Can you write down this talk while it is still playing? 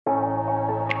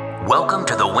Welcome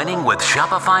to the Winning with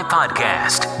Shopify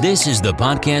podcast. This is the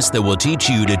podcast that will teach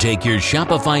you to take your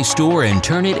Shopify store and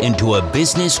turn it into a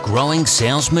business growing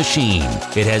sales machine.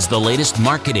 It has the latest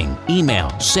marketing,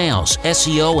 email, sales,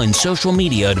 SEO, and social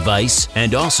media advice,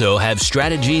 and also have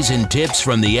strategies and tips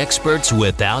from the experts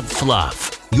without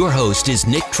fluff. Your host is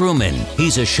Nick Truman.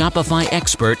 He's a Shopify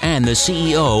expert and the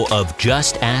CEO of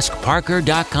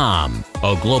JustAskParker.com,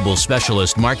 a global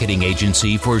specialist marketing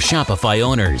agency for Shopify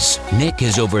owners. Nick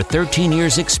has over 13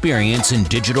 years experience in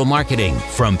digital marketing,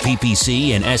 from PPC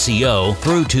and SEO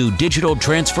through to digital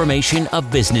transformation of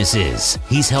businesses.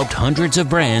 He's helped hundreds of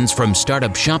brands from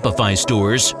startup Shopify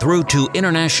stores through to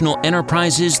international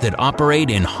enterprises that operate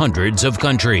in hundreds of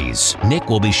countries. Nick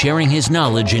will be sharing his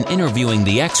knowledge and interviewing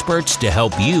the experts to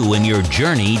help you in your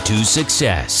journey to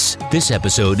success. This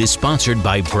episode is sponsored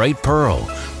by Bright Pearl.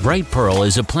 Bright Pearl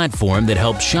is a platform that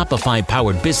helps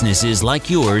Shopify-powered businesses like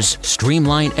yours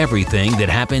streamline everything that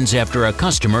happens after a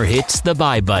customer hits the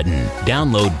buy button.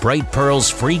 Download Bright Pearl's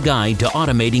free guide to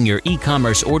automating your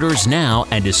e-commerce orders now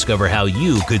and discover how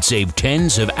you could save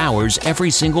tens of hours every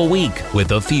single week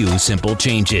with a few simple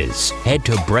changes. Head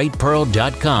to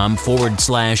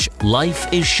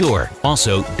brightpearl.com/life is short.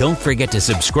 Also, don't forget to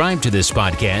subscribe to this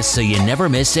podcast so you never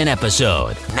miss an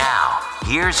episode. Now,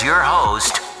 here's your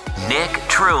host, Nick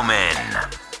Truman.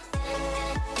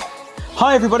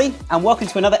 Hi everybody, and welcome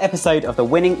to another episode of the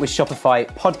Winning with Shopify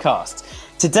podcast.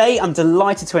 Today, I'm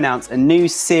delighted to announce a new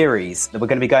series that we're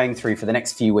going to be going through for the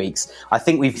next few weeks. I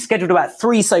think we've scheduled about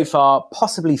 3 so far,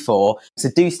 possibly 4, so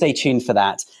do stay tuned for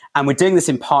that. And we're doing this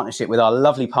in partnership with our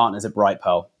lovely partners at Bright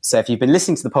Pearl. So if you've been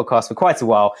listening to the podcast for quite a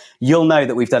while, you'll know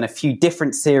that we've done a few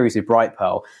different series with Bright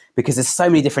Pearl because there's so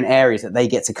many different areas that they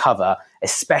get to cover,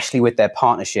 especially with their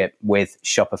partnership with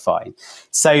Shopify.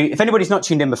 So if anybody's not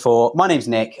tuned in before, my name's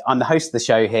Nick. I'm the host of the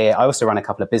show here. I also run a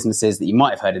couple of businesses that you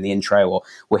might have heard in the intro or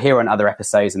will hear on other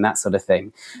episodes and that sort of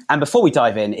thing. And before we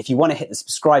dive in, if you want to hit the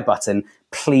subscribe button,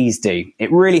 please do.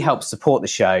 It really helps support the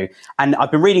show. And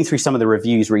I've been reading through some of the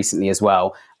reviews recently as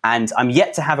well. And I'm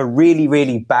yet to have a really,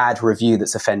 really bad review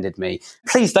that's offended me.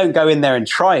 Please don't go in there and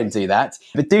try and do that.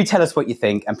 But do tell us what you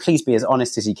think and please be as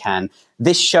honest as you can.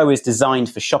 This show is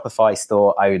designed for Shopify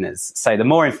store owners. So the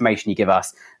more information you give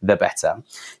us, the better.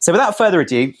 So without further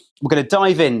ado, we're going to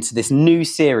dive into this new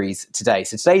series today.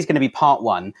 So today's going to be part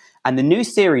 1. And the new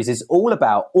series is all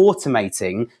about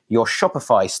automating your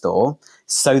Shopify store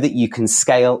so that you can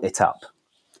scale it up.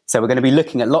 So we're going to be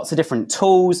looking at lots of different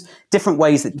tools, different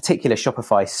ways that particular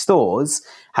Shopify stores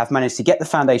have managed to get the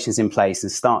foundations in place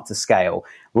and start to scale.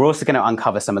 We're also going to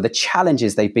uncover some of the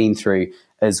challenges they've been through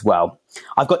as well.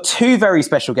 I've got 2 very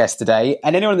special guests today,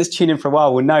 and anyone that's tuned in for a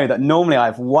while will know that normally I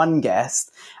have 1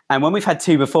 guest, and when we've had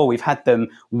 2 before, we've had them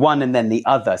one and then the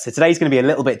other. So today's going to be a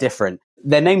little bit different.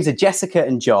 Their names are Jessica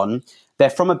and John. They're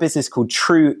from a business called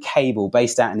trueCABLE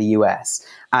based out in the US,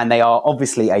 and they are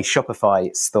obviously a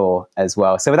Shopify store as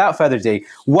well. So without further ado,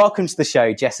 welcome to the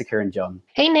show, Jessica and John.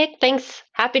 Hey, Nick. Thanks.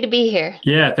 Happy to be here.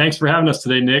 Yeah, thanks for having us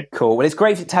today, Nick. Cool. Well, it's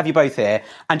great to have you both here.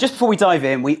 And just before we dive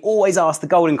in, we always ask the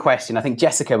golden question. I think,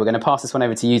 Jessica, we're going to pass this one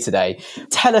over to you today.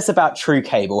 Tell us about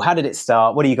trueCABLE. How did it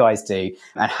start? What do you guys do?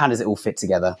 And how does it all fit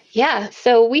together? Yeah,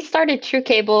 so we started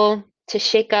trueCABLE to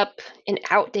shake up an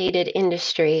outdated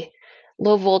industry,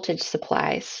 low voltage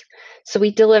supplies. So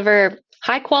we deliver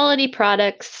high quality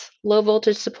products, low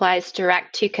voltage supplies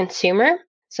direct to consumer.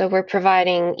 So we're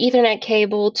providing Ethernet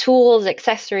cable, tools,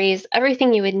 accessories,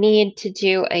 everything you would need to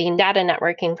do a data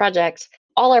networking project.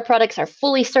 All our products are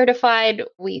fully certified.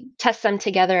 We test them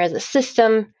together as a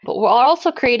system, but we're also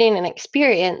creating an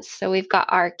experience. So we've got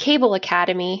our Cable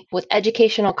Academy with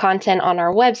educational content on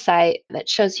our website that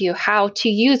shows you how to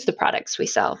use the products we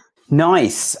sell.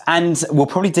 Nice. And we'll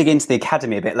probably dig into the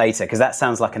Academy a bit later because that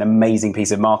sounds like an amazing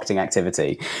piece of marketing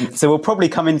activity. So we'll probably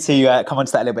come onto that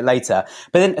a little bit later.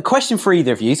 But then a question for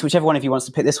either of you, so whichever one of you wants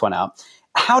to pick this one up.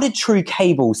 How did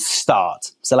trueCABLE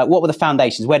start? So what were the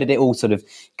foundations? Where did it all sort of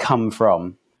come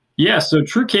from? Yeah, so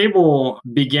trueCABLE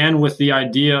began with the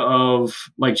idea of,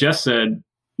 like Jess said,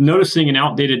 noticing an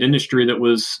outdated industry that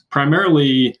was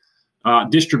primarily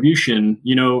distribution.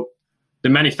 You know, the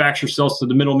manufacturer sells to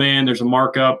the middleman, there's a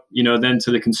markup, then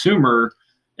to the consumer.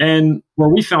 And where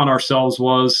we found ourselves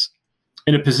was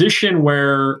in a position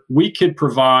where we could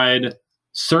provide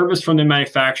service from the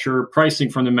manufacturer, pricing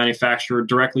from the manufacturer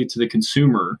directly to the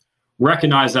consumer,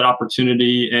 recognize that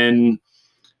opportunity, and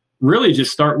really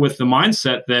just start with the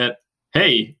mindset that,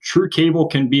 hey,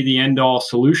 trueCABLE can be the end-all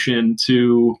solution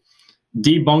to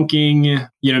debunking,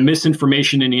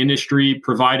 misinformation in the industry,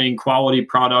 providing quality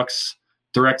products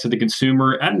direct to the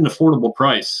consumer at an affordable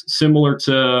price, similar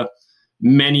to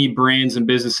many brands and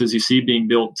businesses you see being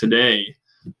built today.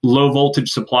 low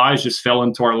voltage supplies just fell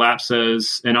into our laps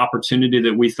as an opportunity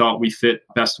that we thought we fit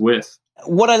best with.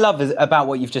 What I love about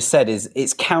what you've just said is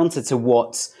it's counter to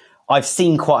what I've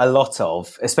seen quite a lot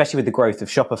of, especially with the growth of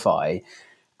Shopify.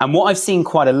 And what I've seen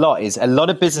quite a lot is a lot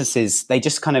of businesses, they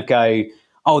just kind of go,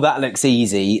 oh, that looks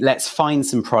easy. Let's find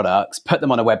some products, put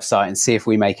them on a website and see if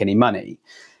we make any money.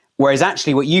 Whereas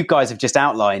actually what you guys have just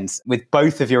outlined with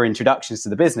both of your introductions to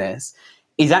the business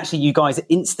is actually you guys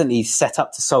instantly set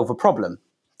up to solve a problem,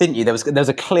 didn't you? There was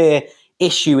a clear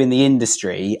issue in the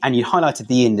industry and you highlighted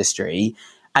the industry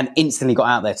and instantly got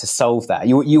out there to solve that.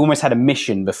 You almost had a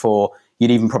mission before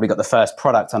you'd even probably got the first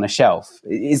product on a shelf.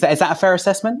 Is that a fair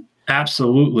assessment?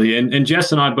 Absolutely. And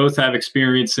Jess and I both have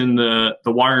experience in the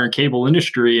wire and cable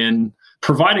industry, and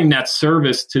providing that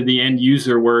service to the end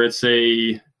user where it's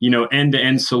a,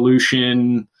 end-to-end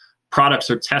solution,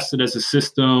 products are tested as a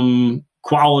system,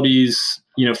 qualities,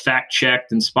 fact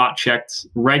checked and spot checked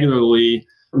regularly.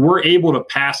 We're able to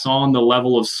pass on the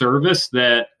level of service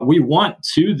that we want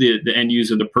to the end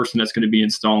user, the person that's going to be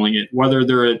installing it, whether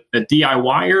they're a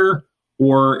DIYer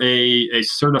or a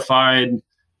certified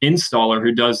installer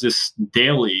who does this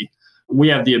daily. We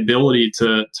have the ability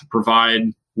to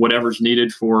provide whatever's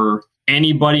needed for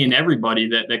anybody and everybody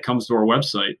that comes to our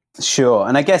website. Sure.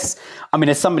 And I guess,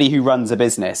 as somebody who runs a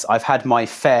business, I've had my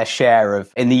fair share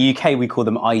of, in the UK, we call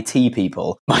them IT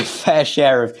people, my fair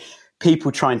share of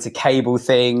people trying to cable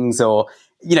things or,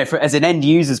 as an end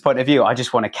user's point of view, I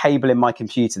just want a cable in my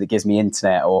computer that gives me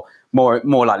internet, or more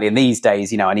likely in these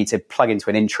days, I need to plug into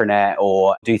an intranet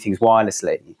or do things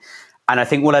wirelessly. And I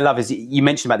think what I love is you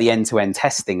mentioned about the end-to-end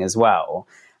testing as well.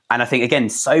 And I think, again,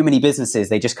 so many businesses,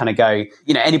 they just kind of go,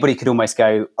 anybody could almost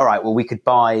go, all right, well, we could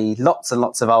buy lots and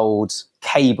lots of old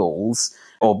cables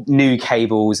or new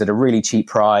cables at a really cheap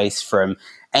price from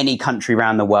any country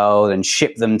around the world and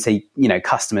ship them to,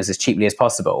 customers as cheaply as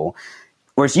possible.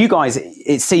 Whereas you guys,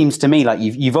 it seems to me like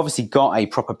you've obviously got a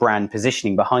proper brand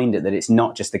positioning behind it, that it's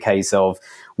not just the case of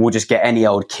we'll just get any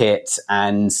old kit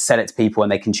and sell it to people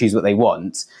and they can choose what they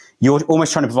want. You're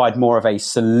almost trying to provide more of a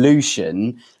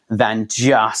solution than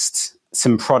just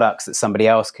some products that somebody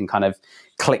else can kind of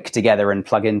click together and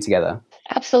plug in together.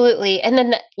 Absolutely. And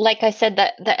then, like I said,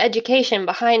 the education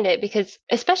behind it, because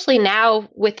especially now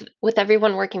with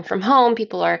everyone working from home,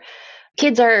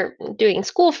 kids are doing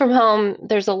school from home.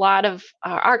 There's a lot of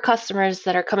our customers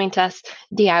that are coming to us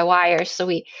DIYers. So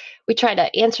we try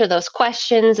to answer those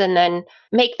questions and then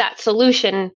make that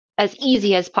solution as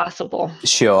easy as possible.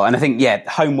 Sure. And I think,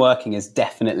 home working has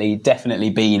definitely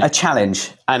been a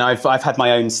challenge. And I've had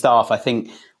my own staff. I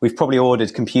think we've probably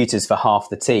ordered computers for half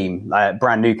the team,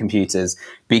 brand new computers,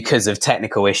 because of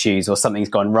technical issues or something's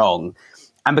gone wrong.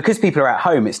 And because people are at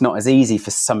home, it's not as easy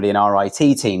for somebody in our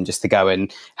IT team just to go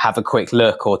and have a quick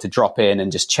look or to drop in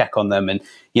and just check on them and,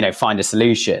 find a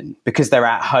solution. Because they're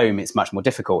at home, it's much more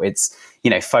difficult. It's,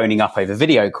 phoning up over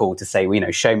video call to say,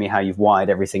 show me how you've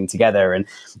wired everything together. And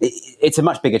it's a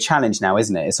much bigger challenge now,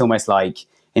 isn't it? It's almost like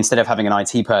instead of having an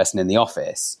IT person in the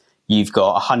office, you've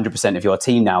got 100% of your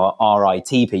team now are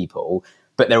IT people,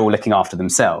 but they're all looking after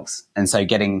themselves. And so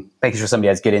making sure somebody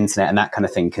has good internet and that kind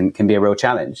of thing can be a real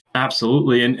challenge.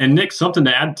 Absolutely. And Nick, something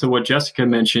to add to what Jessica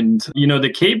mentioned,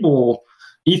 the cable,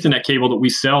 Ethernet cable that we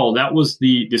sell, that was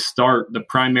the start, the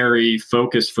primary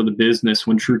focus for the business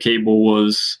when trueCABLE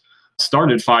was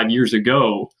started 5 years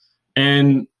ago.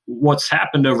 And what's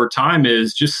happened over time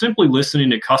is just simply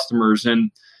listening to customers,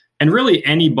 and really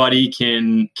anybody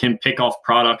can pick off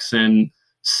products and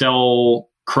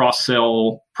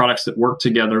cross-sell products that work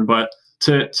together. But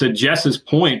to Jess's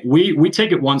point, we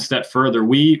take it one step further.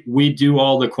 We do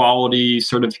all the quality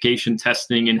certification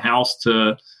testing in-house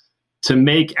to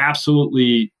make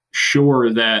absolutely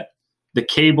sure that the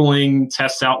cabling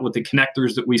tests out with the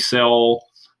connectors that we sell,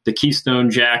 the keystone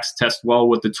jacks test well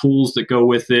with the tools that go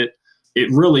with it. It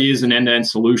really is an end-to-end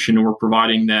solution, and we're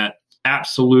providing that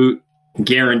absolute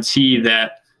guarantee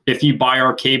that if you buy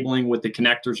our cabling with the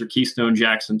connectors or keystone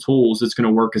jacks and tools, it's going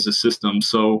to work as a system.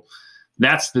 So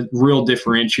that's the real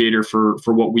differentiator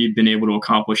for what we've been able to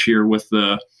accomplish here with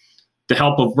the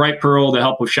help of Brightpearl, the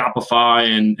help of Shopify,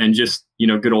 and just,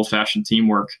 good old-fashioned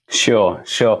teamwork. Sure.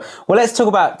 Well, let's talk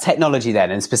about technology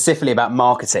then, and specifically about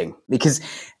marketing, because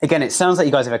again, it sounds like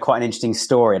you guys have quite an interesting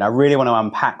story, and I really want to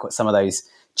unpack what some of those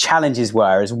challenges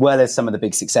were, as well as some of the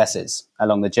big successes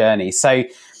along the journey. So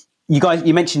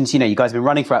you mentioned, you guys have been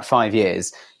running for about 5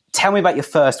 years. Tell me about your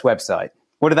first website.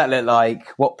 What did that look like?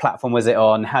 What platform was it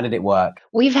on? How did it work?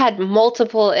 We've had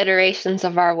multiple iterations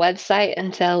of our website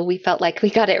until we felt like we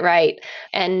got it right.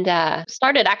 And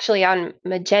started actually on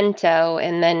Magento,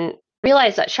 and then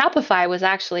realized that Shopify was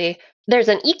there's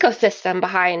an ecosystem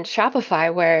behind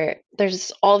Shopify where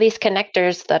there's all these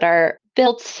connectors that are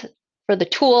built for the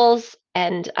tools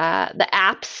and the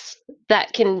apps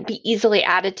that can be easily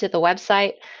added to the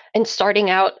website. And starting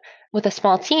out with a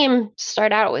small team,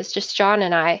 start out was just John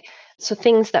and I. So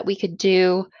things that we could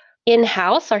do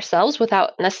in-house ourselves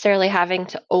without necessarily having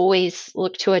to always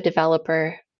look to a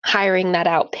developer, hiring that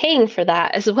out, paying for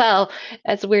that as well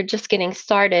as we're just getting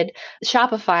started.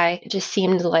 Shopify just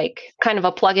seemed like kind of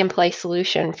a plug and play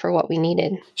solution for what we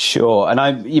needed. Sure.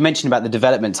 And you mentioned about the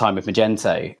development time of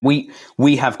Magento.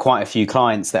 We have quite a few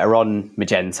clients that are on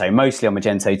Magento, mostly on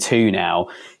Magento 2 now,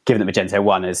 given that Magento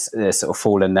 1 has sort of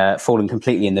fallen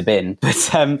completely in the bin.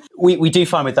 But we do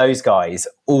find with those guys,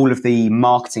 all of the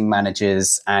marketing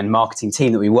managers and marketing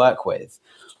team that we work with,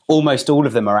 almost all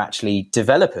of them are actually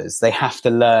developers. They have to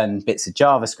learn bits of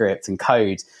JavaScript and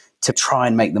code to try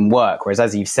and make them work. Whereas,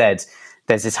 as you've said,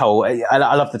 there's this whole, I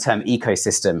love the term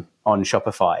ecosystem on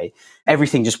Shopify.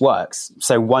 Everything just works.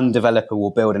 So one developer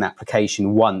will build an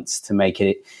application once to make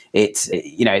it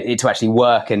to actually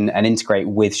work and integrate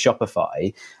with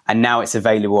Shopify. And now it's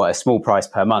available at a small price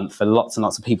per month for lots and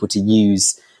lots of people to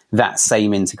use that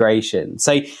same integration.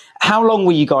 So how long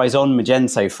were you guys on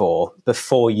Magento for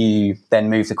before you then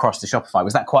moved across to Shopify?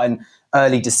 Was that quite an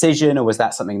early decision, or was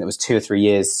that something that was 2 or 3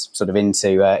 years sort of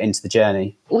into the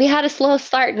journey? We had a slow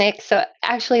start, Nick. So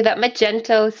actually that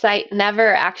Magento site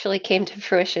never actually came to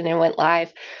fruition and went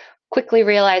live. Quickly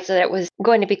realized that it was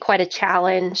going to be quite a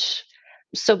challenge.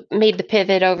 So made the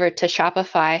pivot over to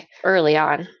Shopify early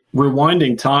on.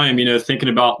 Rewinding time, thinking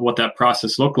about what that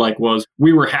process looked like was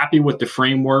we were happy with the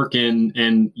framework and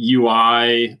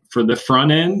UI for the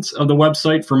front end of the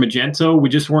website for Magento. We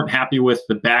just weren't happy with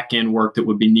the back end work that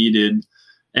would be needed.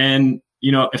 And,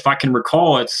 if I can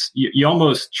recall, it's you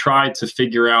almost tried to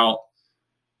figure out,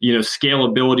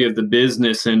 scalability of the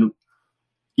business. And,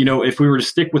 if we were to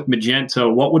stick with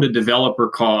Magento, what would a developer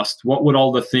cost? What would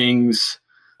all the things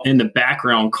in the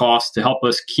background cost to help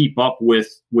us keep up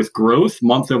with growth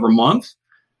month over month?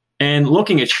 And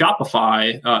looking at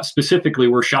Shopify, specifically,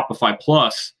 we're Shopify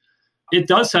Plus, it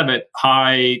does have a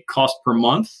high cost per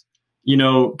month,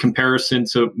 comparison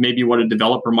to maybe what a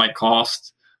developer might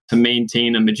cost to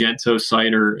maintain a Magento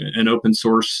site or an open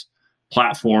source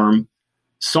platform.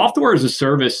 Software as a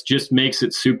service just makes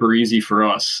it super easy for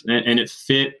us, and it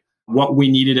fit what we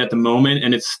needed at the moment.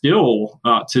 And it's still,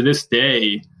 to this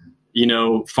day,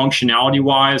 functionality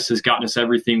wise has gotten us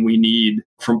everything we need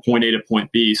from point A to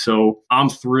point B. So I'm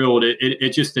thrilled. It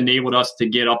just enabled us to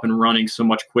get up and running so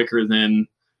much quicker than,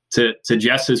 to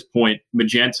Jess's point,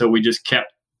 Magento. We just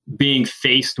kept being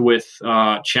faced with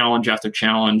challenge after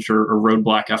challenge or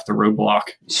roadblock after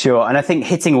roadblock. Sure. And I think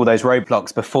hitting all those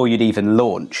roadblocks before you'd even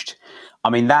launched,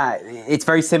 that it's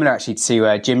very similar actually to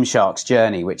Gymshark's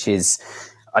journey, which is,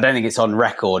 I don't think it's on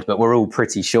record, but we're all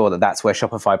pretty sure that that's where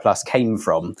Shopify Plus came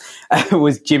from,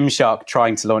 was Gymshark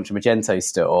trying to launch a Magento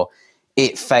store,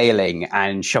 it failing,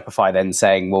 and Shopify then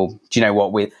saying, well, do you know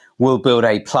what, we'll build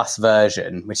a Plus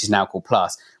version, which is now called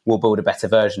Plus, we'll build a better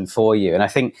version for you. And I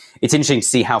think it's interesting to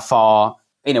see how far,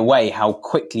 in a way, how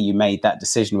quickly you made that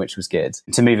decision, which was good,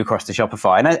 to move across to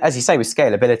Shopify. And as you say, with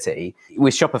scalability,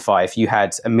 with Shopify, if you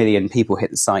had 1 million people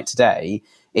hit the site today,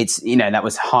 it's, that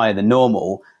was higher than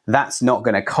normal. That's not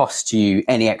going to cost you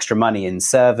any extra money in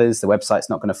servers. The website's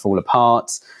not going to fall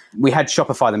apart. We had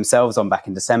Shopify themselves on back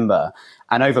in December,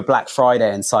 and over Black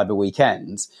Friday and Cyber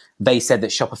Weekend, they said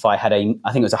that Shopify had I think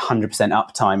it was 100%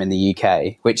 uptime in the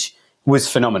UK, which was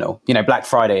phenomenal. Black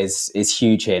Friday is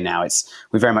huge here now.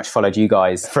 We very much followed you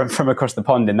guys from across the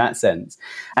pond in that sense.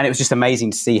 And it was just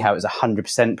amazing to see how it was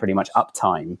 100% pretty much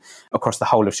uptime across the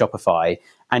whole of Shopify.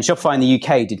 And Shopify in the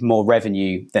UK did more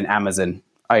revenue than Amazon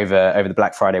over the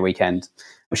Black Friday weekend,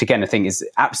 which again, I think is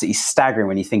absolutely staggering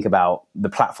when you think about the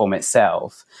platform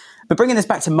itself. But bringing this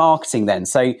back to marketing then.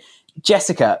 So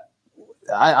Jessica,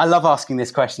 I love asking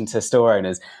this question to store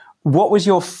owners. What was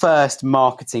your first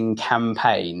marketing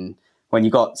campaign when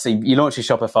you launched your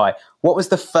Shopify? What was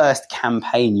the first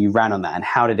campaign you ran on that, and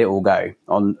how did it all go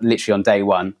literally on day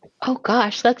one? Oh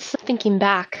gosh, that's thinking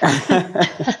back.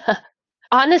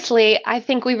 Honestly, I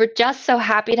think we were just so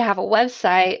happy to have a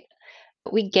website.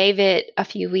 We gave it a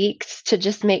few weeks to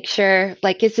just make sure,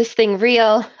 is this thing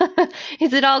real?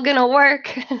 Is it all going to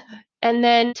work? And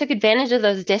then took advantage of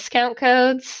those discount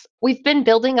codes. We've been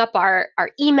building up our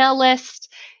email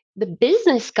list. The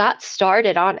business got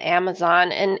started on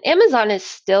Amazon, and Amazon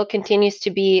still continues to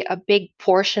be a big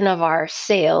portion of our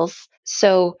sales.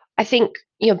 So I think,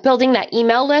 building that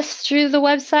email list through the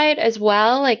website as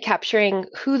well, capturing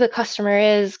who the customer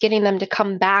is, getting them to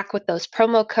come back with those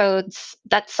promo codes.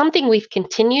 That's something we've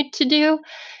continued to do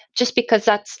just because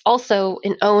that's also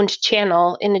an owned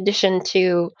channel in addition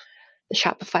to the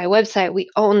Shopify website. We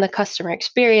own the customer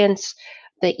experience.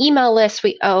 The email list,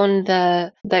 we own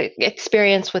the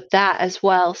experience with that as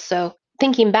well. So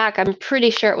thinking back, I'm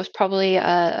pretty sure it was probably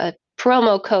a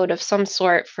promo code of some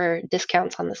sort for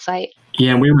discounts on the site.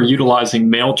 Yeah, and we were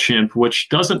utilizing MailChimp, which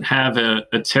doesn't have a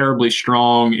terribly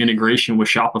strong integration with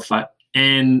Shopify.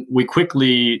 And we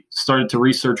quickly started to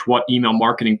research what email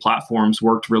marketing platforms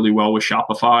worked really well with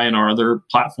Shopify and our other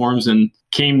platforms, and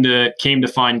came to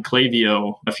find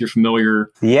Klaviyo, if you're familiar.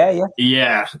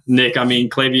 Yeah, Nick, I mean,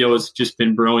 Klaviyo has just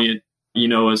been brilliant,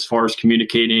 as far as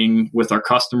communicating with our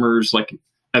customers, like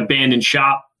abandoned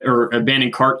shop or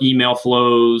abandoned cart email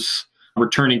flows,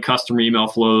 returning customer email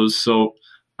flows. So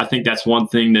I think that's one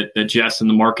thing that Jess and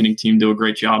the marketing team do a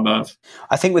great job of.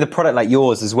 I think with a product like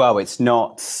yours as well, it's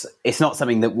not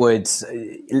something that would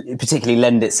particularly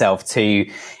lend itself to,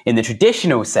 in the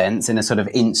traditional sense, in a sort of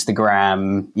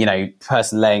Instagram,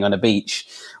 person laying on a beach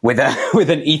with an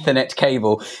Ethernet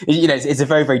cable. It's a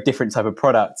very, very different type of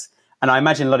product. And I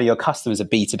imagine a lot of your customers are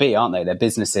B2B, aren't they? They're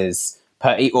businesses,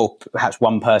 or perhaps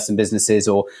one-person businesses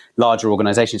or larger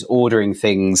organizations ordering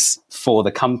things for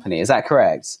the company. Is that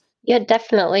correct? Yeah,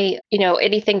 definitely.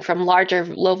 Anything from larger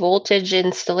low voltage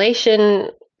installation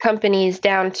companies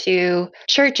down to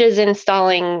churches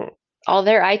installing all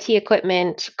their IT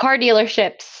equipment, car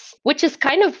dealerships, which is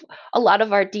kind of a lot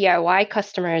of our DIY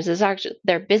customers is actually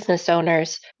their business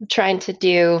owners trying to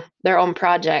do their own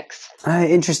projects.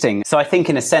 Interesting. So I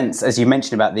think in a sense, as you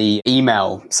mentioned about the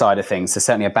email side of things, so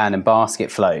certainly abandoned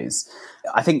basket flows,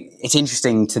 I think it's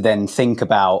interesting to then think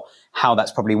about how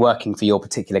that's probably working for your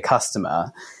particular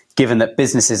customer, given that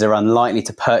businesses are unlikely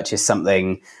to purchase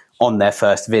something on their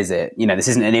first visit. This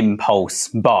isn't an impulse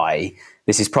buy.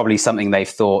 This is probably something they've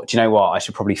thought, do you know what, I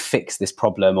should probably fix this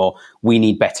problem, or we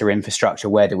need better infrastructure.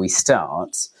 Where do we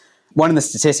start? One of the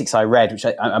statistics I read, which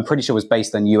I'm pretty sure was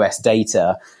based on US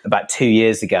data about 2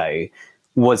 years ago,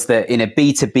 was that in a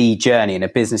B2B journey, in a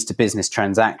business-to-business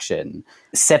transaction,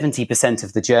 70%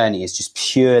 of the journey is just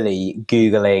purely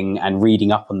Googling and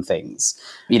reading up on things,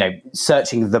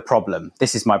 searching the problem.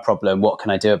 This is my problem. What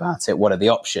can I do about it? What are the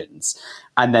options?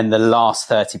 And then the last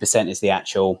 30% is the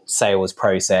actual sales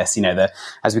process,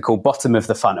 as we call bottom of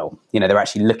the funnel. They're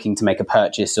actually looking to make a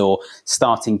purchase or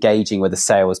start engaging with a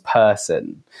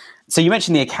salesperson. So you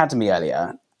mentioned the academy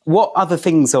earlier. What other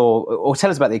things, or tell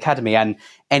us about the academy and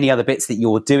any other bits that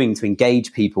you're doing to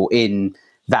engage people in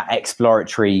that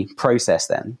exploratory process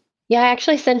then? Yeah, I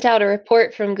actually sent out a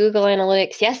report from Google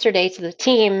Analytics yesterday to the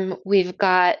team. We've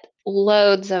got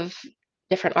loads of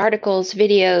different articles,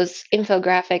 videos,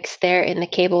 infographics there in the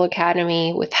Cable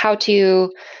Academy with how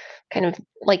to kind of,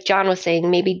 like John was saying,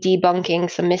 maybe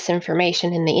debunking some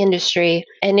misinformation in the industry.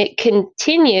 And it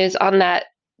continues on that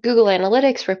Google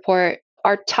Analytics report.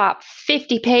 Our top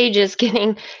 50 pages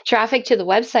getting traffic to the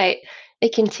website, they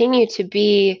continue to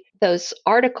be those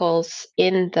articles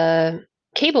in the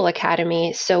Cable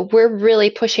Academy. So we're really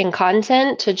pushing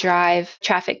content to drive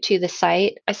traffic to the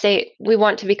site. I say we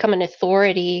want to become an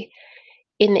authority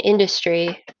in the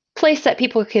industry, place that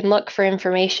people can look for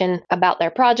information about their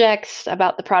projects,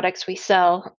 about the products we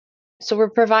sell. So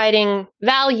we're providing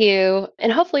value,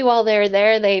 and hopefully while they're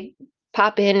there, they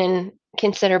pop in and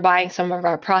consider buying some of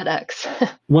our products.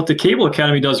 What the Cable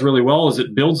Academy does really well is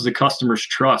it builds the customer's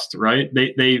trust, right?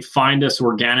 They find us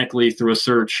organically through a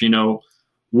search,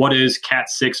 what is Cat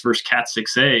 6 versus Cat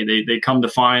 6A? They come to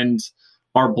find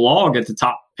our blog at the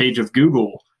top page of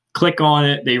Google. Click on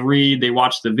it, they read, they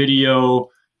watch the video,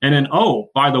 and then, oh,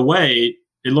 by the way,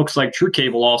 it looks like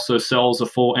trueCABLE also sells a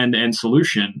full end-to-end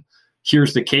solution.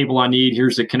 Here's the cable I need,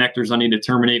 here's the connectors I need to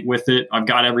terminate with it. I've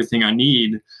got everything I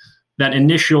need. That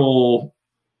initial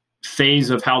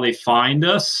phase of how they find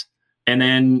us and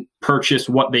then purchase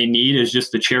what they need is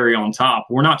just the cherry on top.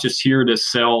 We're not just here to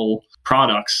sell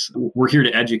products. We're here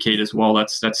to educate as well.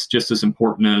 That's just as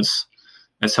important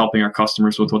as helping our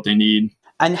customers with what they need.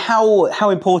 And how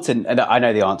important, and I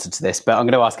know the answer to this, but I'm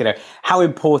going to ask it, how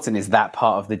important is that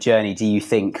part of the journey, do you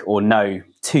think, or know,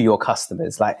 to your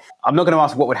customers? Like, I'm not going to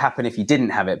ask what would happen if you didn't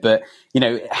have it, but,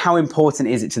 how important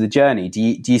is it to the journey? Do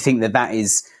you think that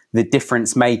is the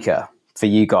difference maker for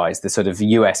you guys, the sort of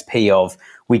USP of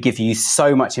we give you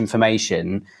so much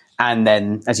information and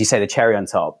then, as you say, the cherry on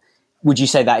top? Would you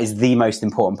say that is the most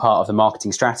important part of the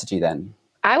marketing strategy then?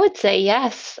 I would say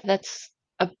yes. That's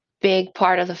a big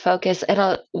part of the focus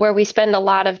and where we spend a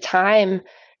lot of time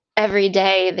every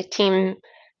day. The team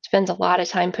spends a lot of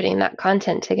time putting that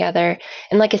content together.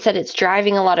 And like I said, it's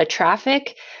driving a lot of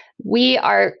traffic. We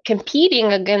are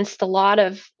competing against a lot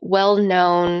of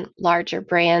well-known larger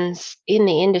brands in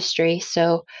the industry.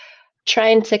 So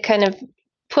trying to kind of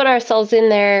put ourselves in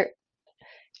there,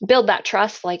 build that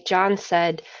trust, like John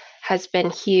said, has been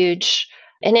huge.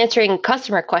 And answering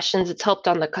customer questions, it's helped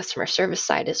on the customer service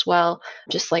side as well.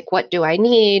 Just like, what do I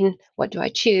need? What do I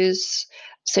choose?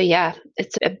 So yeah,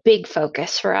 it's a big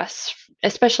focus for us,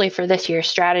 especially for this year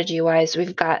strategy wise.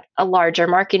 We've got a larger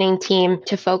marketing team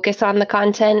to focus on the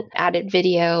content, added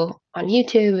video on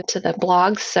YouTube to the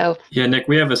blogs. So yeah, Nick,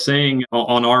 we have a saying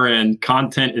on our end,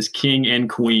 content is king and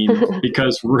queen,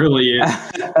 because really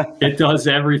it does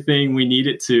everything we need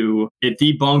it to. It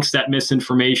debunks that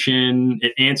misinformation.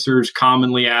 It answers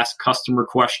commonly asked customer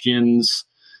questions.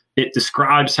 It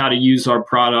describes how to use our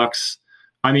products.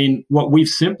 I mean, what we've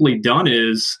simply done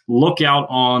is look out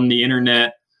on the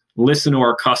internet, listen to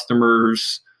our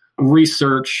customers,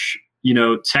 research,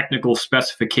 technical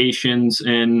specifications,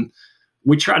 and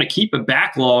we try to keep a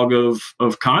backlog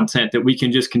of content that we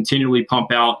can just continually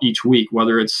pump out each week,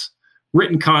 whether it's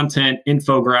written content,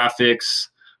 infographics,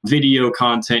 video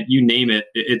content, you name it.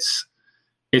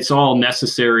 It's all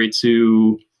necessary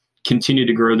to continue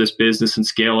to grow this business and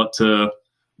scale it to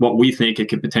what we think it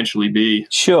could potentially be.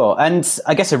 Sure. And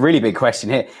I guess a really big question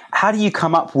here, how do you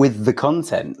come up with the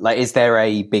content? Like, is there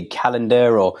a big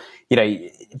calendar, or,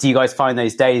 do you guys find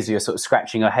those days where you're sort of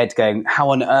scratching your head going, how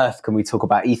on earth can we talk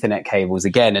about Ethernet cables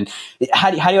again? And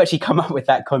how do you actually come up with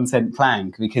that content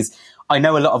plan? Because I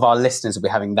know a lot of our listeners will be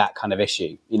having that kind of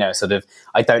issue, sort of,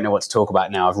 I don't know what to talk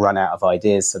about now, I've run out of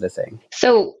ideas sort of thing.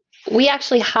 So we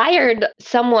actually hired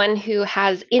someone who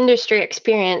has industry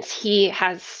experience. He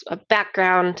has a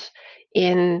background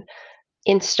in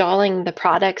installing the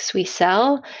products we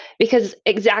sell, because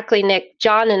exactly, Nick,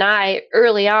 John and I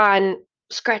early on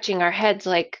scratching our heads,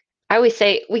 like I always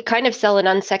say, we kind of sell an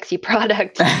unsexy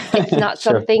product. It's not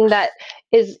Sure. something that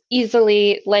is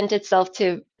easily lent itself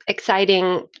to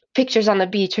exciting pictures on the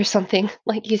beach or something,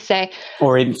 like you say,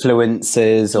 or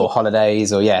influencers or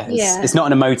holidays, or it's not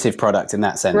an emotive product in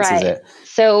that sense, right. Is it?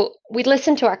 So we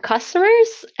listen to our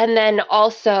customers, and then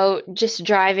also just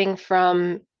driving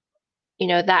from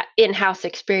that in-house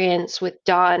experience with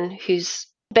Don, who's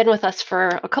been with us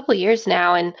for a couple of years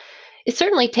now, and it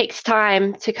certainly takes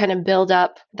time to kind of build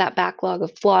up that backlog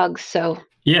of vlogs. So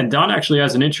yeah, and Don actually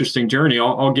has an interesting journey.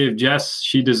 I'll give Jess,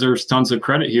 she deserves tons of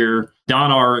credit here.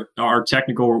 Don, our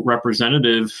technical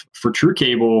representative for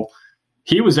trueCABLE,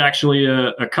 he was actually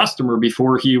a customer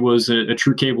before he was a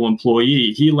trueCABLE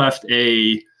employee. He left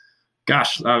I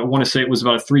want to say it was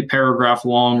about a 3-paragraph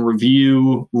long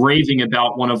review raving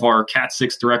about one of our Cat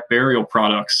 6 direct burial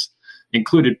products,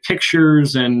 included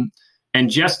pictures, and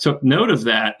Jess took note of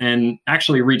that and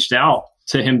actually reached out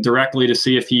to him directly to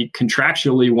see if he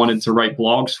contractually wanted to write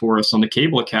blogs for us on the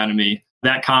Cable Academy.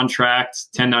 That contract,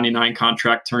 1099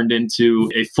 contract, turned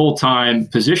into a full-time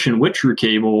position with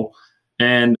trueCABLE.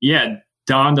 And yeah,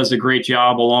 Don does a great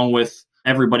job along with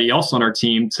everybody else on our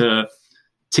team to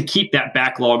keep that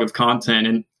backlog of content.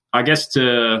 And I guess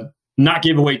to not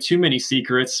give away too many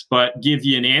secrets, but give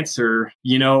you an answer,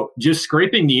 just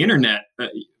scraping the internet.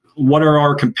 What are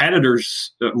our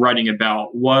competitors writing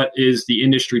about? What is the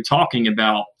industry talking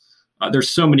about? There's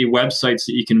so many websites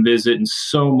that you can visit and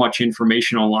so much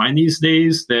information online these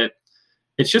days that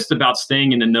it's just about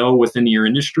staying in the know within your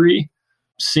industry,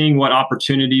 seeing what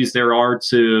opportunities there are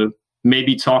to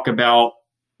maybe talk about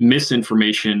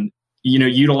misinformation,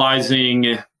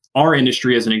 utilizing our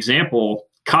industry as an example.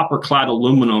 Copper-clad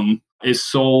aluminum is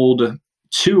sold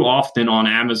too often on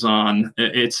Amazon.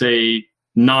 It's a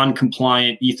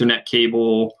non-compliant Ethernet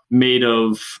cable made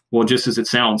of, well, just as it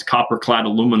sounds, copper-clad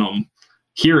aluminum.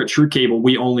 Here at trueCABLE,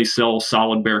 we only sell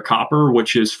solid bare copper,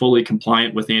 which is fully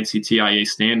compliant with ANSI TIA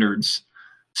standards.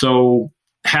 So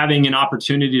having an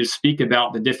opportunity to speak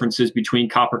about the differences between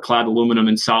copper-clad aluminum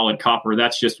and solid copper,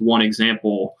 that's just one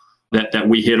example that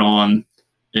we hit on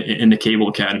in the Cable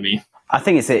Academy. I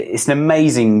think it's an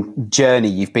amazing journey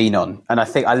you've been on. And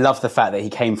I love the fact that he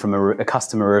came from a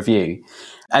customer review.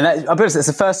 And I'll be honest, it's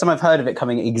the first time I've heard of it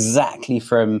coming exactly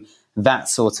from that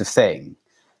sort of thing.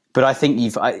 But I think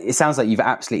it sounds like you've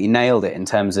absolutely nailed it in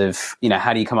terms of,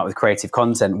 how do you come up with creative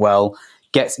content? Well,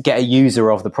 get a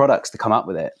user of the products to come up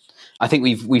with it. I think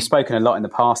we've spoken a lot in the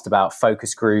past about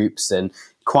focus groups, and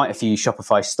quite a few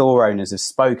Shopify store owners have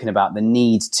spoken about the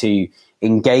need to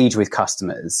engage with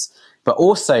customers. But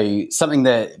also something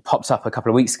that popped up a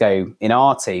couple of weeks ago in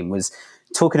our team was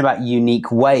talking about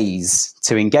unique ways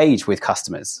to engage with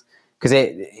customers. Because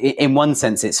in one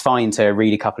sense, it's fine to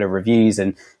read a couple of reviews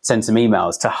and send some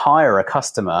emails. To hire a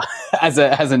customer as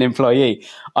an employee,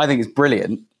 I think is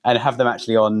brilliant, and have them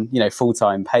actually on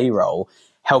full-time payroll,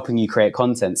 helping you create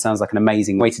content sounds like an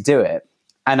amazing way to do it.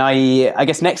 And I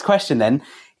guess next question then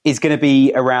is going to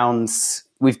be around,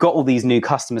 we've got all these new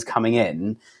customers coming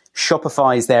in,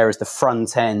 Shopify is there as the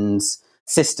front end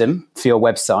system for your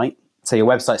website. So your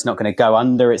website's not going to go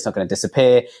under, it's not going to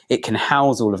disappear. It can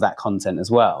house all of that content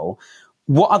as well.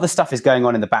 What other stuff is going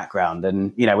on in the background?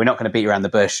 And, we're not going to beat around the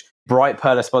bush.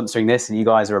 Brightpearl are sponsoring this and you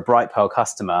guys are a Brightpearl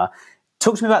customer.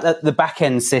 Talk to me about the back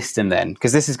end system then,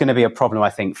 because this is going to be a problem, I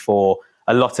think, for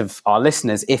a lot of our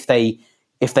listeners. If they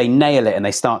nail it and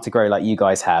they start to grow like you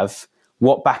guys have,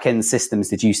 what back end systems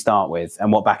did you start with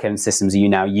and what back end systems are you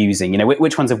now using?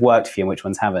 Which ones have worked for you and which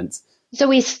ones haven't? So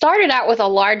we started out with a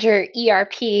larger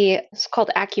ERP. It's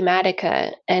called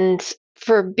Acumatica. And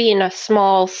for being a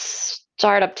small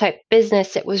startup type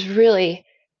business, it was really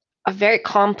a very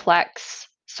complex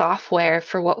software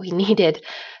for what we needed.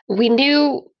 We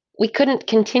knew we couldn't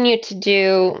continue to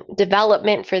do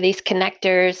development for these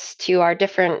connectors to our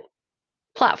different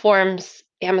platforms,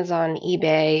 Amazon,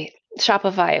 eBay,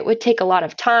 Shopify. It would take a lot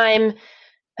of time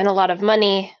and a lot of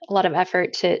money, a lot of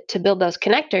effort to build those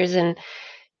connectors. And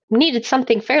we needed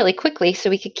something fairly quickly so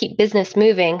we could keep business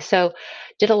moving. So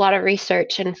did a lot of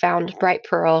research and found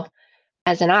Brightpearl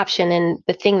as an option. And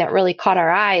the thing that really caught our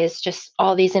eye is just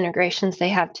all these integrations they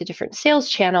have to different sales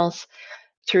channels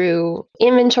through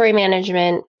inventory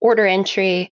management, order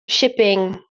entry,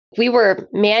 shipping. We were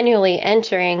manually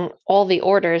entering all the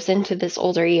orders into this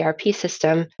older ERP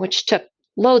system, which took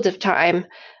loads of time.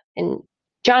 And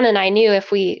John and I knew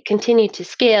if we continued to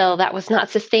scale, that was not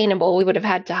sustainable. We would have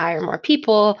had to hire more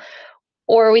people,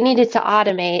 or we needed to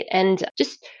automate. And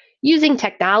just using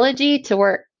technology to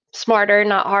work smarter,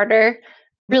 not harder,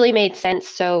 really made sense.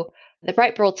 So the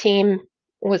Brightpearl team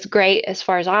was great as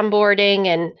far as onboarding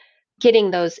and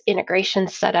getting those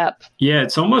integrations set up. Yeah,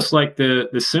 it's almost like the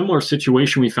similar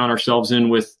situation we found ourselves in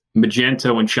with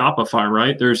Magento and Shopify,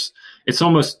 right? It's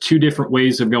almost two different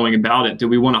ways of going about it. Do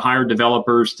we want to hire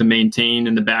developers to maintain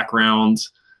in the background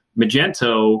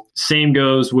Magento? Same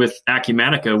goes with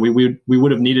Acumatica. We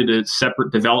would have needed a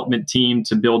separate development team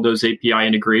to build those API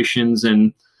integrations.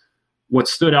 And what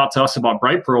stood out to us about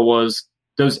Brightpearl was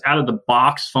those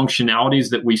out-of-the-box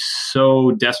functionalities that we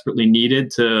so desperately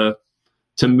needed to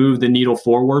move the needle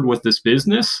forward with this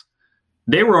business.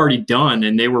 They were already done,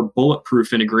 and they were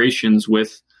bulletproof integrations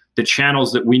with the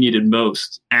channels that we needed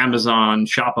most. Amazon,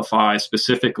 Shopify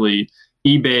specifically.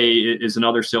 eBay is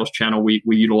another sales channel we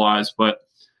utilize, but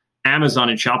Amazon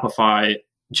and Shopify,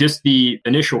 just the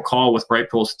initial call with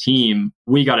Brightpearl's team,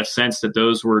 we got a sense that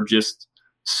those were just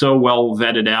so well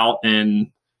vetted out and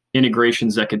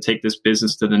integrations that could take this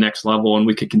business to the next level and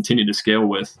we could continue to scale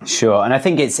with. Sure. And I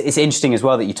think it's interesting as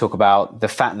well that you talk about the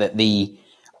fact that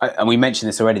and we mentioned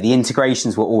this already, the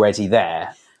integrations were already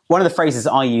there. One of the phrases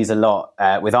I use a lot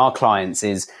with our clients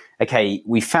is, okay,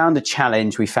 we found a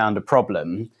challenge, we found a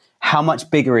problem. How much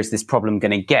bigger is this problem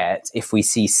going to get if we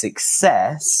see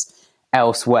success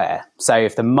elsewhere? So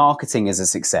if the marketing is a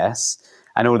success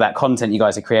and all that content you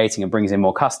guys are creating and brings in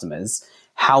more customers,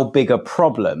 how big a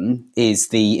problem is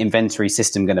the inventory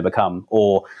system going to become?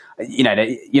 Or,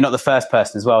 you're not the first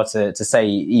person as well to say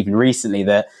even recently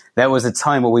that there was a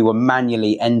time where we were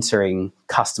manually entering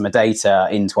customer data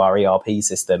into our ERP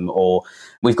system, or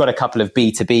we've got a couple of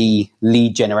B2B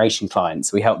lead generation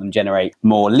clients. We help them generate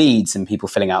more leads and people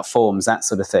filling out forms, that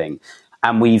sort of thing.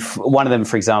 And one of them,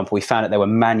 for example, we found that they were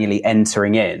manually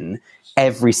entering in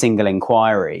every single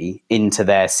inquiry into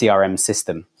their CRM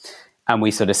system. And we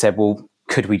sort of said, well,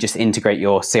 could we just integrate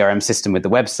your CRM system with the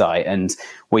website? And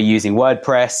we're using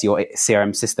WordPress. Your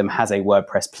CRM system has a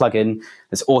WordPress plugin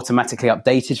that's automatically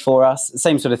updated for us.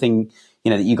 Same sort of thing,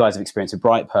 that you guys have experienced with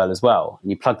Brightpearl as well.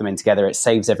 And you plug them in together, it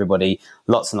saves everybody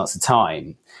lots and lots of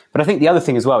time. But I think the other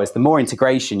thing as well is the more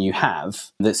integration you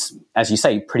have that's, as you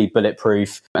say, pretty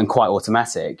bulletproof and quite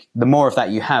automatic, the more of that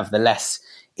you have, the less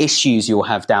issues you'll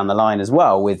have down the line as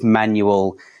well with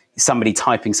somebody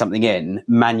typing something in,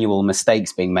 manual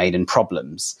mistakes being made and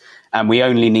problems. And we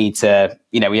only need to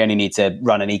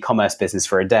run an e-commerce business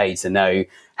for a day to know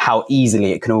how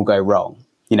easily it can all go wrong.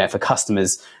 If a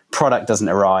customer's product doesn't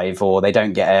arrive or they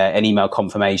don't get an email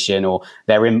confirmation, or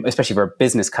especially for a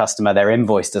business customer, their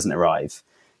invoice doesn't arrive,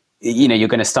 you're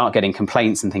going to start getting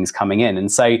complaints and things coming in.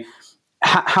 And so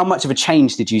how much of a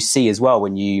change did you see as well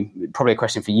probably a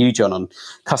question for you, John, on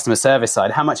customer service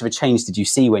side, how much of a change did you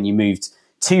see when you moved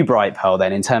to Brightpearl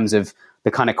then in terms of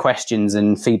the kind of questions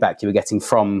and feedback you were getting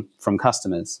from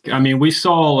customers? I mean, we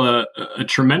saw a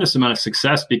tremendous amount of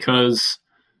success because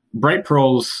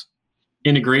Brightpearl's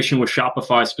integration with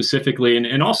Shopify specifically,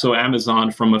 and also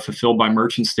Amazon from a fulfilled by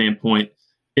merchant standpoint,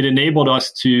 it enabled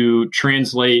us to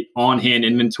translate on-hand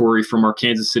inventory from our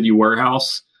Kansas City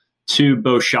warehouse to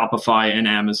both Shopify and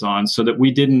Amazon so that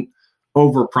we didn't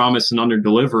overpromise and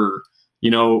underdeliver.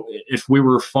 If we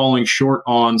were falling short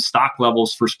on stock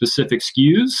levels for specific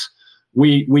SKUs,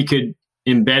 we could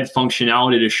embed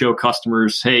functionality to show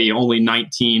customers, hey, only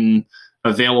 19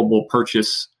 available,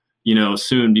 purchase,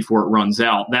 soon before it runs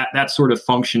out. That sort of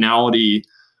functionality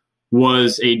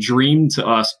was a dream to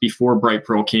us before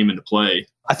BrightPearl came into play.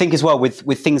 I think as well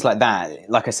with things like that,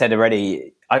 like I said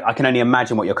already, I can only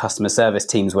imagine what your customer service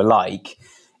teams were like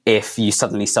if you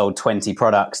suddenly sold 20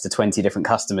 products to 20 different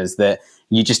customers that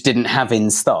you just didn't have in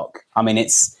stock. I mean,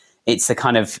 it's the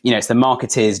kind of, it's the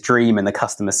marketeer's dream, and the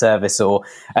customer service or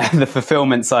the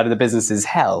fulfillment side of the business is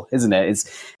hell, isn't it?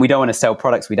 We don't want to sell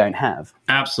products we don't have.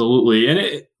 Absolutely.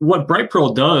 And what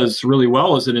BrightPearl does really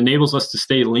well is it enables us to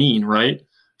stay lean, right?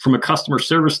 From a customer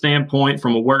service standpoint,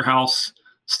 from a warehouse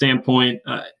standpoint,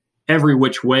 every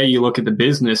which way you look at the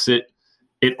business, it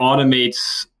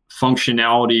automates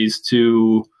functionalities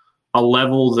to a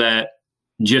level that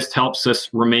just helps us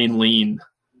remain lean.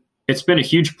 It's been a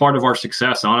huge part of our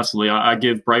success, honestly. I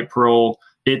give BrightPearl,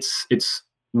 it's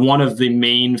one of the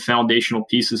main foundational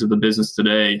pieces of the business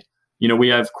today. We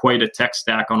have quite a tech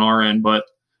stack on our end, but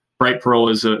BrightPearl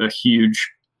is a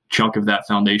huge chunk of that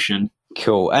foundation.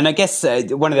 Cool. And I guess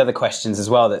one of the other questions as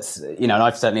well that's, and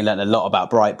I've certainly learned a lot about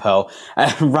BrightPearl,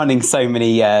 running so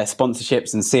many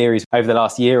sponsorships and series over the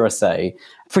last year or so.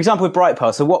 For example, with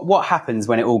BrightPearl, so what happens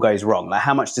when it all goes wrong? Like,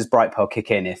 how much does BrightPearl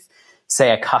kick in if,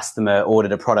 say, a customer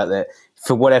ordered a product that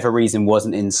for whatever reason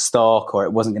wasn't in stock or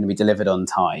it wasn't going to be delivered on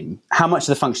time? How much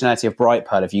of the functionality of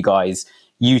BrightPearl have you guys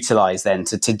utilized then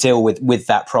to deal with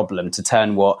that problem, to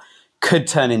turn what could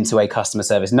turn into a customer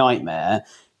service nightmare,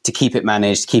 to keep it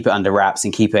managed, keep it under wraps,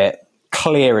 and keep it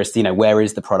clear as to, where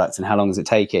is the product and how long is it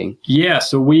taking? Yeah,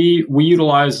 so we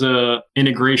utilize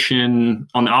integration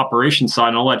on the operations side,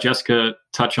 and I'll let Jessica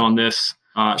touch on this,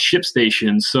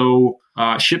 ShipStation. So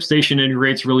ShipStation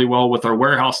integrates really well with our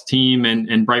warehouse team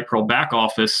and BrightPearl back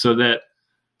office, so that,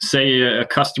 say, a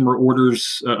customer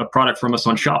orders a product from us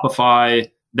on Shopify,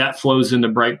 that flows into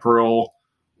BrightPearl.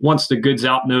 Once the goods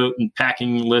out note and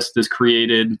packing list is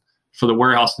created for the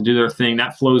warehouse to do their thing,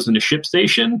 that flows into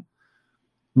ShipStation.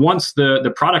 Once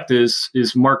the product is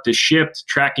marked as shipped,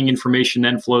 tracking information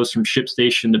then flows from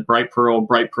ShipStation to BrightPearl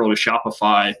to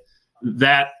Shopify.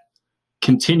 That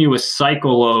continuous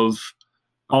cycle of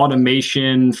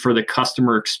automation for the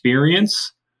customer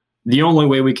experience, the only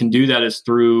way we can do that is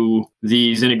through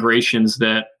these integrations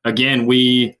that, again,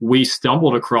 we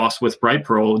stumbled across with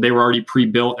BrightPearl. They were already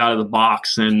pre-built out of the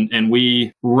box, and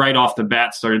we right off the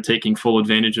bat started taking full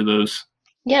advantage of those.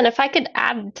 Yeah, and if I could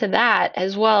add to that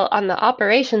as well, on the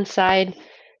operations side,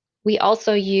 we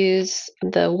also use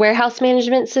the warehouse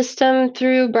management system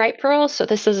through BrightPearl. So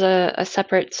this is a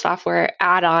separate software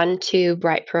add-on to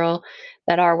BrightPearl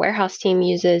that our warehouse team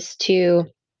uses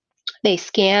they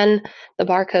scan the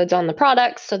barcodes on the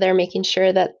products, so they're making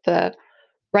sure that the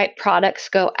right products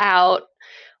go out.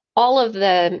 All of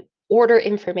the order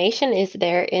information is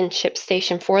there in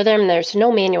ShipStation for them. There's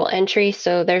no manual entry,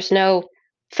 so there's no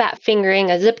fat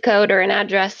fingering a zip code or an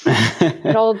address.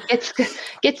 It all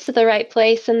gets to the right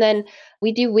place. And then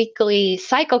we do weekly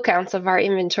cycle counts of our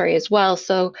inventory as well,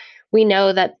 so we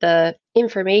know that the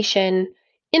information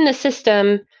in the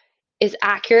system is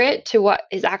accurate to what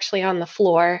is actually on the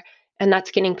floor, and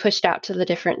that's getting pushed out to the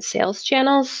different sales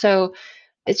channels. So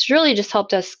it's really just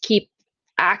helped us keep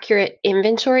accurate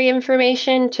inventory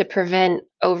information to prevent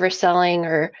overselling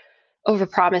or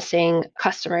overpromising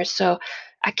customers. So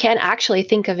I can't actually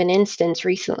think of an instance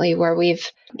recently where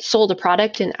we've sold a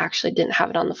product and actually didn't have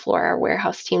it on the floor. Our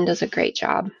warehouse team does a great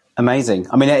job. Amazing.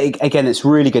 I mean, again, it's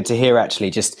really good to hear,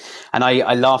 actually. And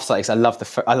I laugh slightly because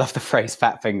I love the phrase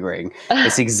fat fingering.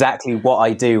 It's exactly what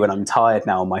I do when I'm tired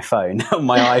now on my phone, on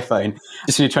my iPhone,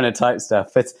 just when you're trying to type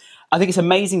stuff. But I think it's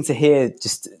amazing to hear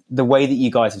just the way that you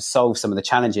guys have solved some of the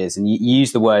challenges. And you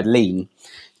use the word lean,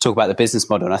 talk about the business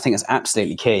model, and I think that's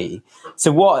absolutely key.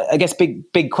 So what, I guess,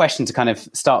 big question to kind of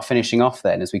start finishing off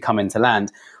then as we come into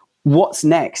land. What's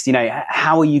next?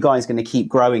 How are you guys going to keep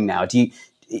growing now?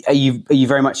 Are you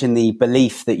very much in the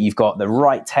belief that you've got the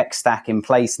right tech stack in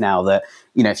place now that,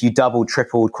 if you doubled,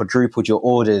 tripled, quadrupled your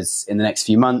orders in the next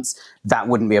few months, that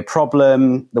wouldn't be a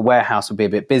problem? The warehouse would be a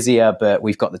bit busier, but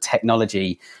we've got the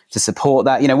technology to support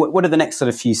that. What are the next sort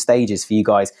of few stages for you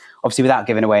guys? Obviously, without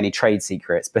giving away any trade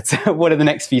secrets, but what are the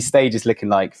next few stages looking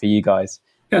like for you guys?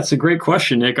 Yeah, it's a great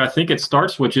question, Nick. I think it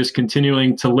starts with just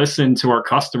continuing to listen to our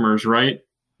customers, right?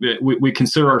 We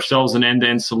consider ourselves an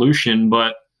end-to-end solution,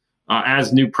 but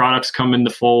as new products come in the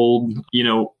fold,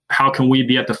 how can we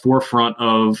be at the forefront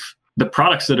of the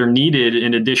products that are needed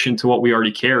in addition to what we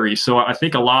already carry? So I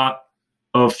think a lot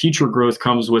of future growth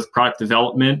comes with product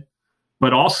development,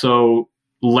 but also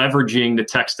leveraging the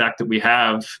tech stack that we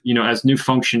have, as new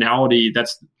functionality.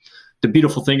 That's the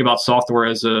beautiful thing about software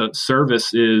as a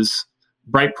service is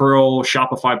Brightpearl,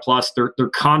 Shopify Plus, they're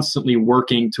constantly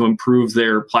working to improve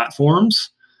their platforms.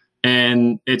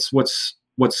 And it's what's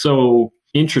so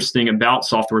interesting about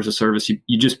software as a service.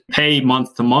 You just pay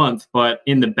month to month, but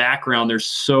in the background, there's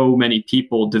so many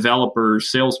people, developers,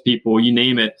 salespeople, you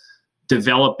name it,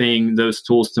 developing those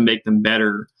tools to make them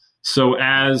better. So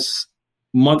as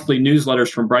monthly newsletters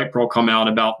from Brightpearl come out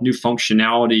about new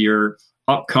functionality or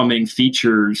upcoming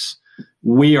features,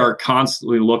 we are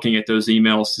constantly looking at those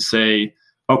emails to say,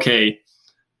 okay,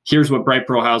 here's what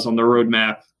Brightpearl has on the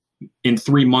roadmap. In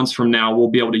 3 months from now, we'll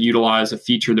be able to utilize a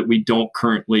feature that we don't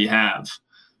currently have.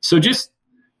 So just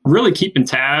really keeping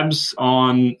tabs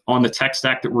on the tech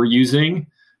stack that we're using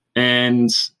and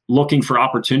looking for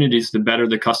opportunities to better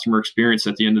the customer experience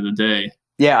at the end of the day.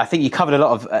 Yeah, I think you covered a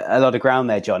lot of ground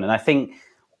there, John. And I think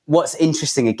what's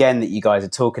interesting again that you guys are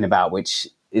talking about, which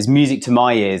is music to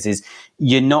my ears, is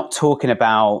you're not talking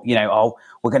about,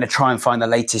 we're going to try and find the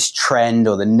latest trend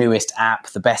or the newest app,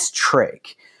 the best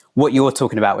trick. What you're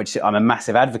talking about, which I'm a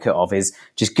massive advocate of, is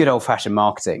just good old-fashioned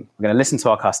marketing. We're going to listen to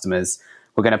our customers.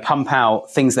 We're going to pump out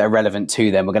things that are relevant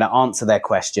to them. We're going to answer their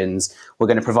questions. We're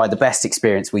going to provide the best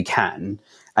experience we can.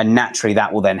 And naturally,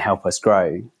 that will then help us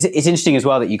grow. It's interesting as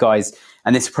well that you guys,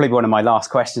 and this is probably one of my last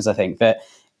questions, I think, but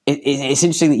it's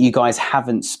interesting that you guys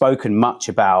haven't spoken much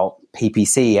about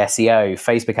PPC, SEO,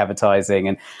 Facebook advertising,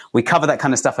 and we cover that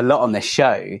kind of stuff a lot on this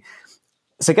show.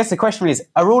 So I guess the question is,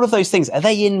 are all of those things, are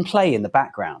they in play in the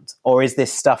background? Or is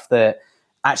this stuff that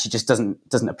actually just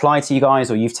doesn't apply to you guys,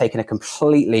 or you've taken a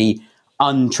completely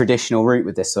untraditional route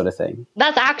with this sort of thing?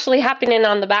 That's actually happening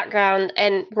on the background,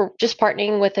 and we're just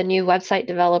partnering with a new website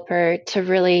developer to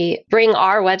really bring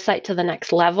our website to the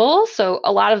next level. So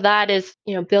a lot of that is,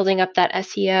 building up that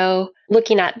SEO,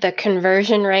 looking at the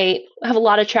conversion rate. We have a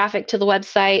lot of traffic to the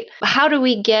website. How do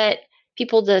we get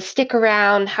people to stick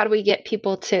around? How do we get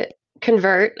people to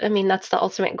convert? I mean, that's the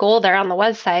ultimate goal there on the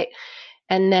website.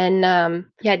 And then,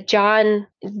 John,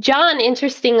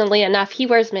 interestingly enough, he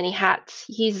wears many hats.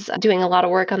 He's doing a lot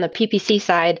of work on the PPC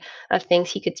side of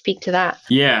things. He could speak to that.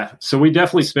 Yeah. So we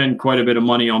definitely spend quite a bit of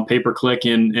money on pay-per-click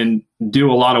and do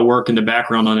a lot of work in the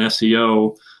background on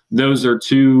SEO. Those are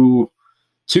two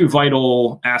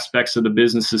vital aspects of the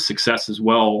business's success as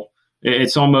well.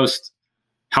 It's almost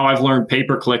how I've learned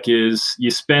pay-per-click is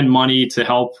you spend money to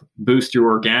help boost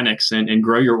your organics and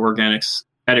grow your organics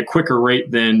at a quicker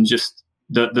rate than just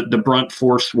the brunt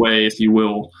force way, if you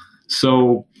will.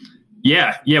 So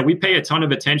yeah, we pay a ton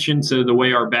of attention to the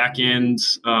way our back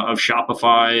ends of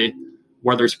Shopify,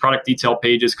 whether it's product detail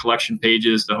pages, collection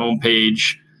pages, the home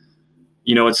page,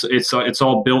 it's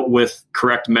all built with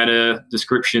correct meta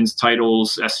descriptions,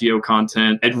 titles, SEO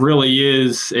content. It really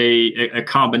is a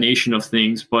combination of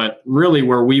things, but really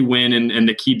where we win and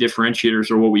the key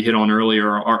differentiators are what we hit on earlier,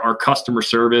 our customer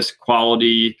service,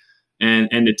 quality,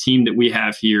 and the team that we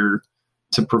have here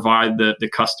to provide the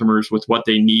customers with what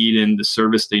they need and the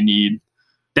service they need.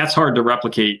 That's hard to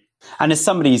replicate. And as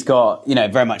somebody who's got,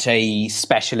 very much a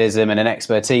specialism and an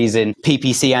expertise in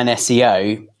PPC and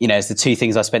SEO, as the two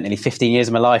things I spent nearly 15 years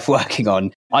of my life working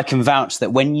on, I can vouch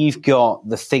that when you've got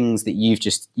the things that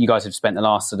you guys have spent the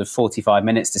last sort of 45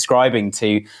 minutes describing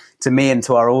to me and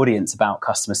to our audience about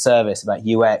customer service, about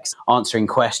UX, answering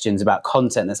questions, about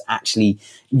content that's actually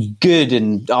good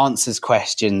and answers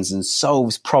questions and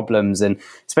solves problems. And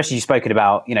especially you've spoken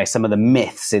about, some of the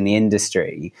myths in the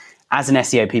industry. As an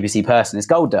SEO PPC person, it's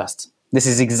gold dust. This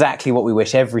is exactly what we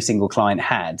wish every single client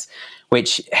had,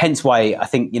 which hence why I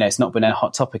think, it's not been a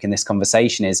hot topic in this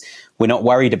conversation is we're not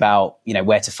worried about,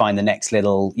 where to find the next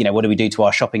little, what do we do to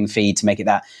our shopping feed to make it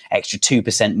that extra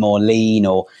 2% more lean,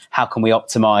 or how can we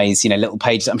optimize, little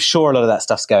pages. I'm sure a lot of that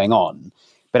stuff's going on,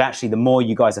 but actually the more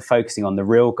you guys are focusing on the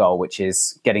real goal, which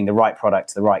is getting the right product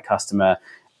to the right customer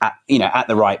at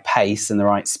the right pace and the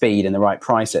right speed and the right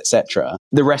price, etc.,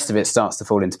 the rest of it starts to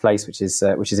fall into place, which is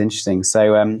interesting.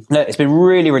 So look, it's been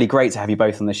really, really great to have you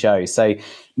both on the show. So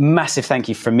massive thank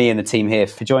you from me and the team here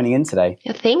for joining in today.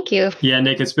 Yeah, thank you. Yeah,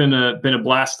 Nick, it's been a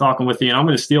blast talking with you, and I'm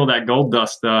going to steal that gold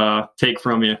dust take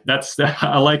from you.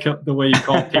 I like the way you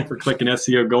call pay-per-click and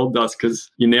SEO gold dust, because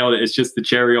you nailed it. It's just the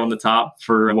cherry on the top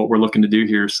for what we're looking to do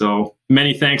here. So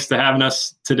many thanks to having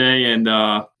us today, and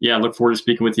look forward to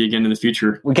speaking with you again in the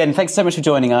future. Again, thanks so much for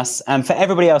joining us. And for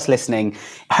everybody else listening,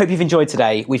 I hope you've enjoyed today.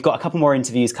 We've got a couple more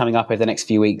interviews coming up over the next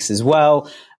few weeks as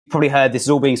well. probably heard this is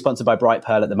all being sponsored by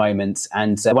Brightpearl at the moment,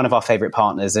 and one of our favorite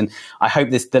partners. And I hope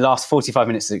the last 45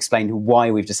 minutes has explained why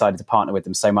we've decided to partner with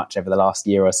them so much over the last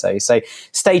year or so. So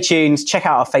stay tuned, check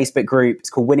out our Facebook group. It's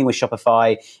called Winning with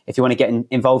Shopify. If you want to get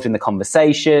involved in the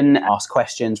conversation, ask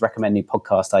questions, recommend new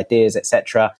podcast ideas,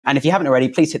 etc. And if you haven't already,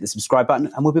 please hit the subscribe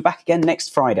button, and we'll be back again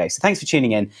next Friday. So thanks for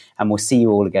tuning in, and we'll see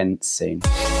you all again soon.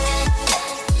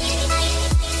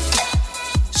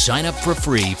 Sign up for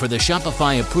free for the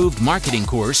Shopify approved marketing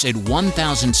course at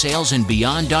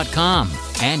 1000salesandbeyond.com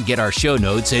and get our show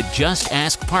notes at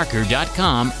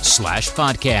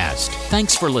justaskparker.com/podcast.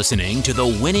 Thanks for listening to the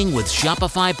Winning with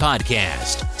Shopify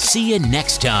podcast. See you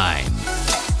next time.